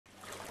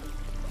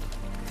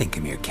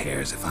Thinkamere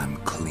cares if I'm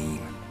clean.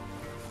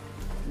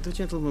 The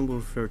gentleman will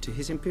refer to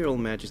His Imperial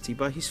Majesty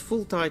by his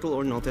full title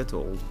or not at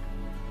all.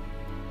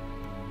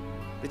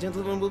 The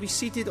gentleman will be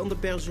seated on the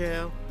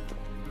bergère.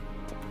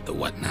 The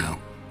what now?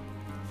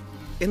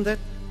 In that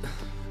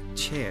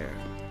chair.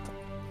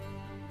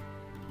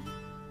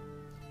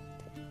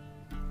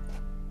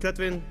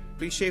 Cletwin,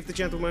 please shave the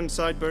gentleman's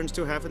sideburns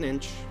to half an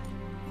inch.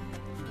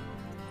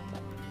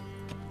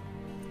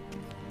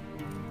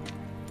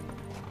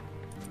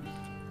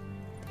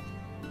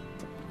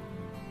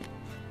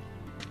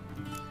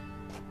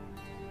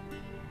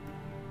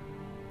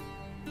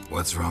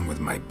 What's wrong with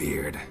my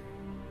beard?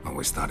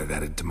 Always thought it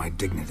added to my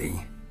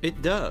dignity.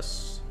 It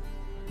does.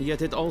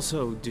 Yet it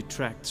also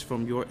detracts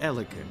from your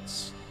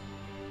elegance.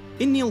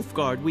 In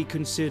Nilfgaard, we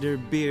consider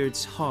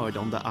beards hard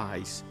on the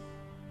eyes.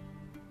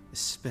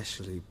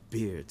 Especially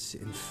beards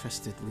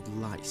infested with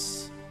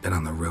lice. Been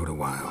on the road a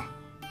while.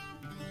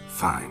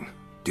 Fine.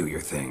 Do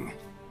your thing.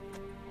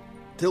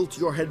 Tilt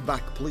your head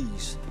back,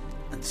 please,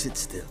 and sit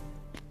still.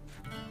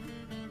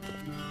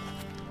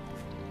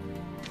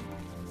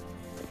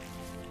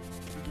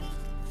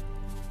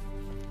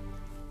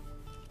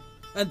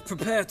 And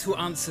prepare to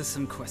answer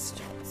some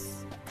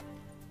questions.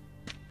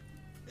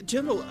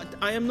 General,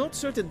 I am not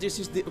certain this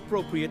is the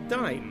appropriate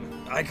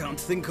time. I can't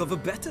think of a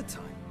better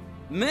time.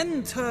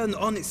 Men turn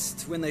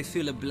honest when they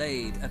feel a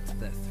blade at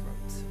their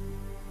throat.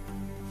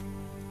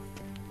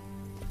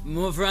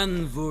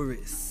 Morvran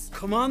Voorhis,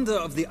 commander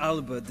of the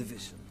Alba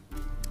Division.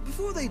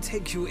 Before they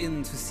take you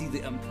in to see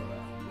the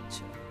Emperor,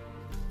 Witcher,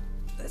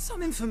 there's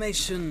some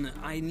information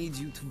I need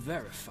you to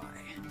verify.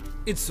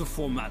 It's a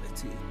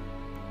formality,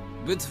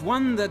 but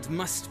one that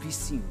must be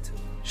seen to.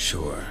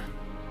 Sure.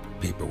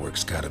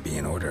 Paperwork's gotta be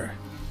in order.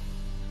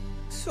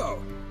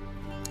 So,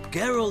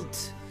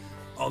 Geralt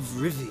of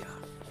Rivia.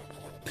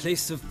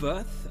 Place of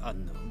birth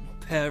unknown,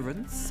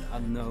 parents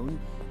unknown,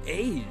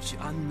 age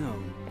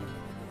unknown.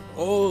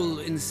 All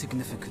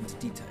insignificant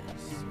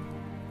details.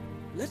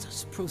 Let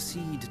us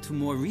proceed to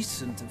more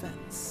recent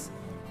events.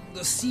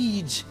 The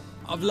siege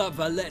of La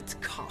Valette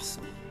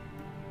Castle.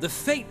 The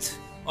fate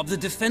of the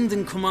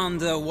defending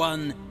commander,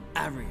 one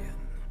Arian.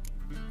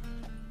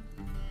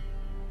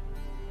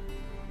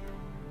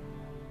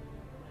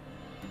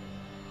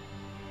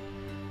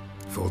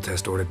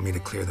 Foltest ordered me to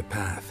clear the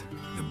path.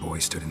 The boy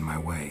stood in my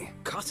way.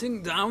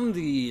 Cutting down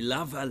the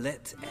La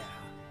Valette heir.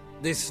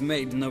 This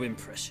made no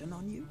impression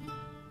on you?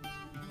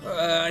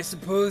 I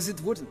suppose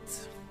it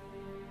wouldn't.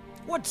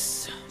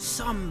 What's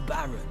some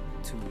baron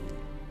to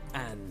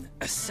an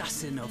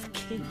assassin of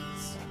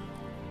kings?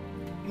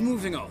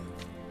 Moving on.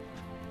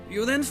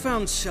 You then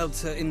found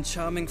shelter in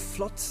charming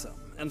Flotsam,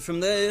 and from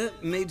there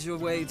made your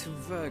way to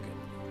Vergen.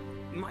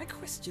 My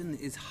question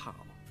is how?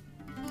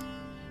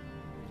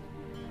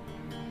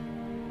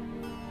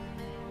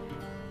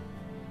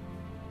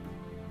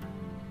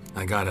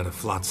 I got out of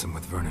Flotsam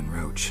with Vernon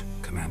Roach,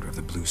 commander of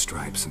the Blue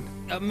Stripes, and...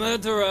 A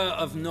murderer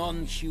of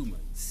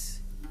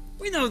non-humans.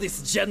 We know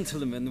this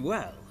gentleman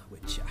well,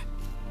 Witcher.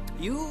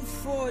 You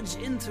forge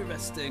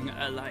interesting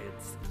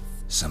alliances.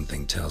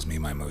 Something tells me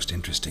my most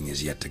interesting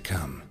is yet to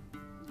come.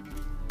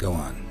 Go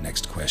on,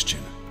 next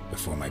question,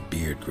 before my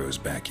beard grows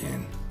back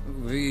in.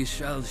 We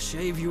shall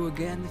shave you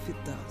again if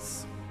it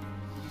does.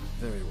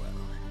 Very well.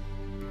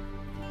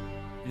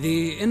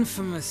 The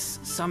infamous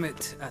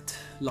summit at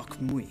Loch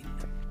Muin.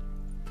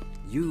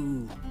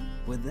 You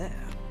were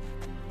there,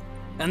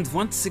 and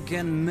once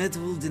again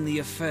meddled in the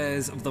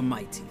affairs of the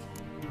mighty.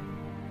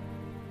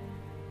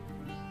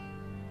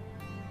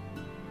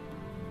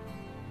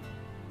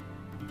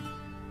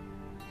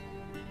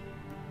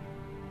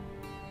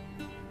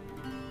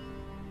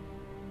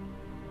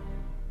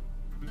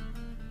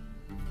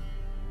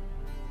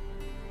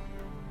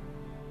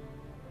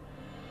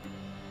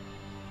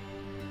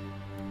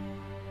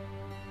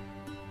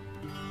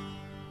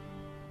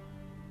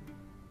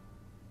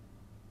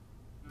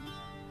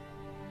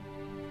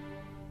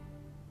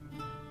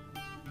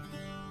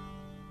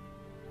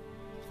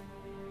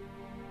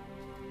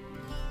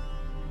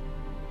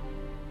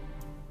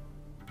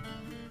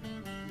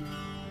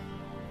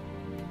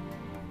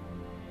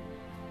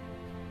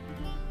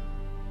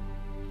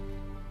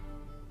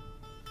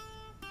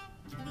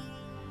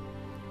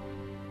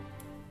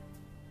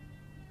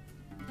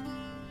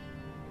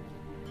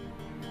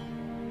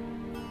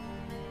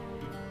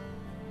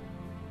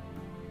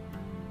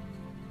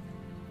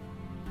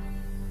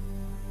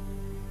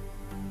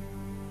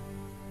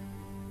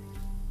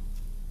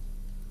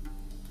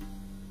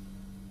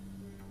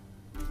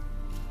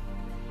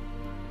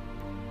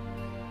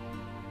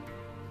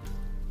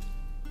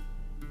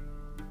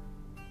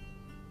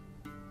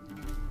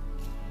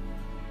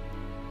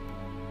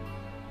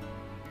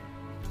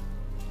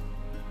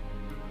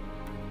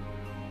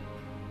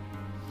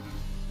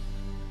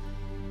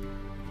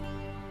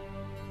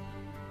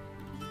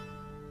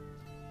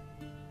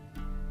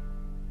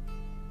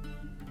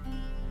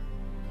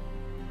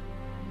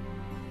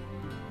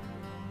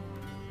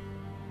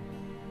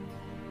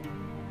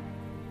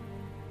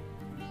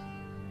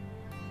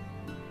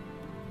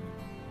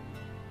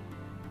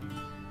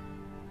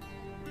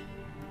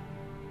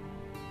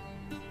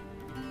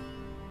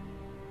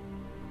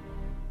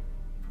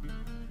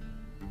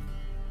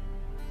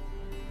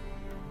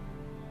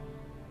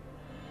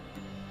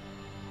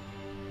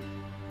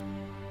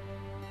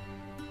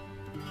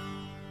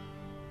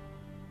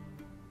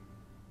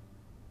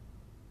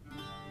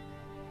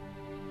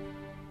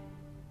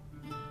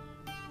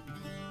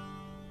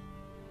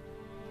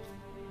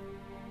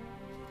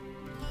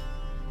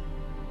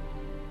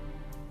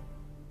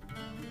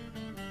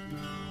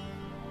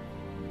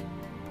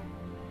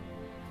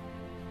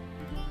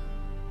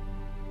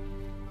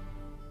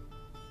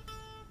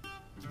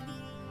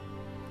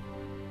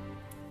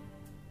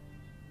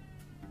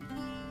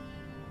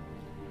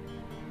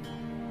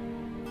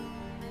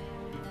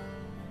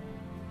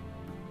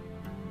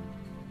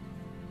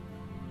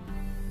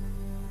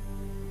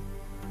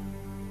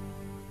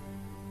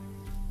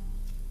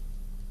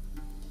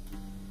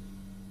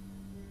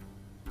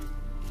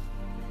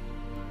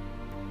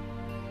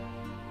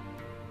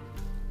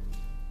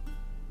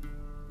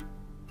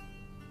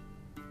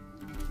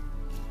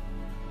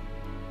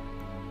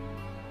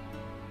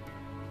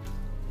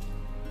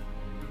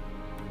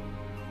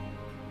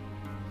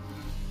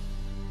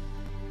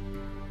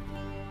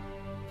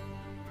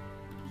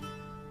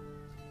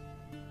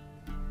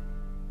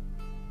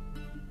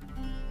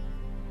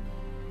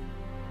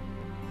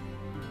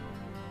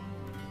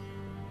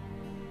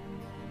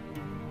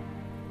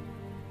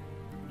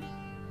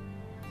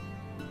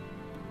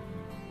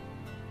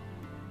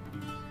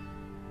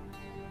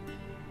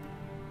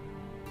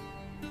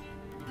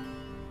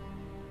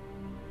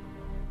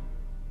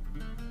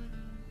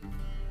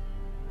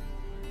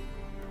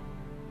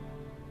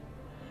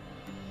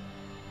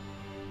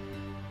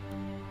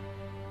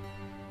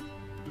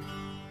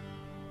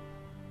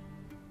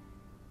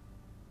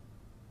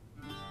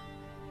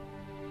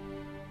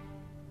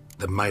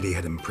 The Mighty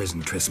had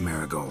imprisoned Triss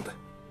Merigold.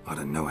 Ought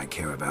to know I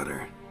care about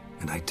her,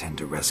 and I tend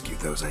to rescue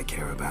those I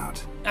care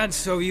about. And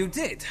so you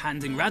did,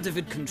 handing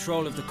Radovid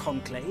control of the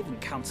Conclave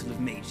and Council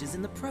of Mages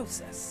in the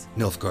process.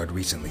 Nilfgaard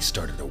recently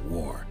started a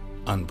war,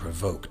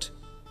 unprovoked.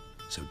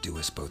 So do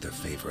us both a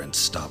favor and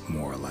stop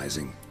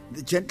moralizing.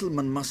 The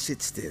gentleman must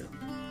sit still.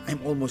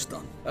 I'm almost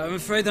done. I'm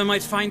afraid I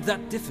might find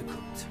that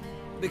difficult.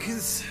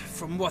 Because,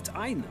 from what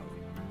I know,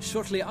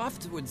 shortly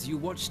afterwards you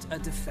watched a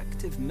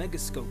defective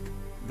megascope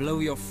blow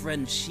your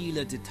friend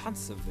Sheila de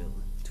Tanserville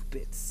to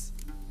bits.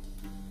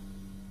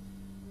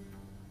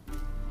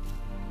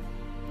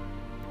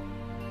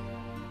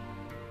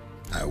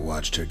 I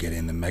watched her get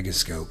in the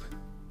megascope,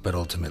 but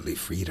ultimately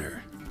freed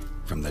her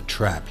from the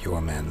trap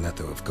your man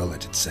Letho of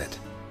Gullet had set.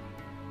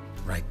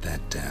 Write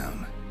that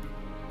down.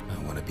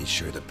 I want to be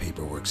sure the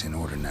paperwork's in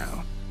order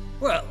now.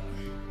 Well,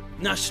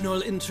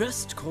 national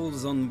interest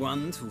calls on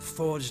one to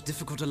forge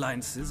difficult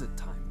alliances at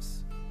times.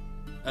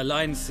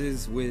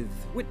 Alliances with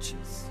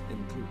witches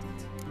included.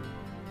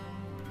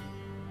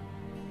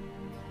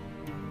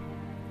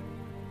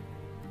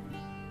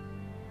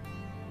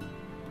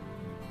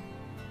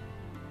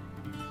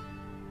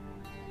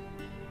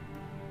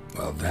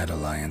 Well, that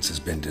alliance has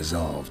been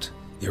dissolved,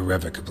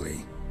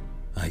 irrevocably.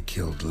 I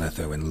killed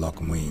Letho in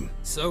Loch Muin.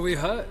 So we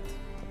heard.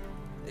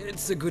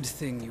 It's a good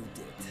thing you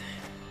did.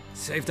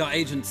 Saved our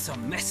agent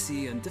some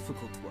messy and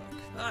difficult work.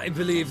 I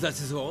believe that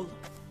is all.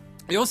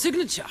 Your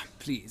signature,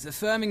 please,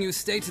 affirming you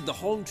stated the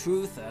whole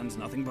truth and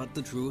nothing but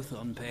the truth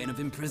on pain of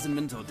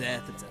imprisonment or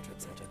death, etc.,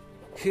 etc.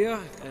 Here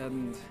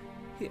and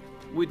here.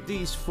 With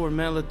these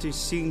formalities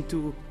seen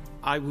to,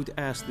 I would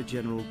ask the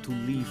General to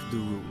leave the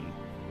room.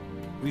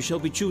 We shall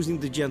be choosing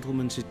the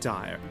gentleman's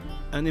attire.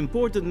 An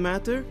important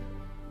matter,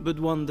 but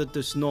one that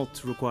does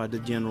not require the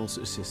General's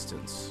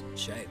assistance.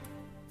 Shame.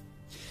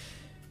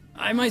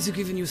 I might have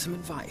given you some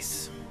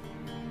advice.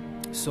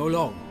 So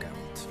long,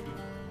 Geralt.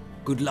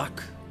 Good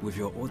luck with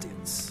your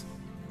audience.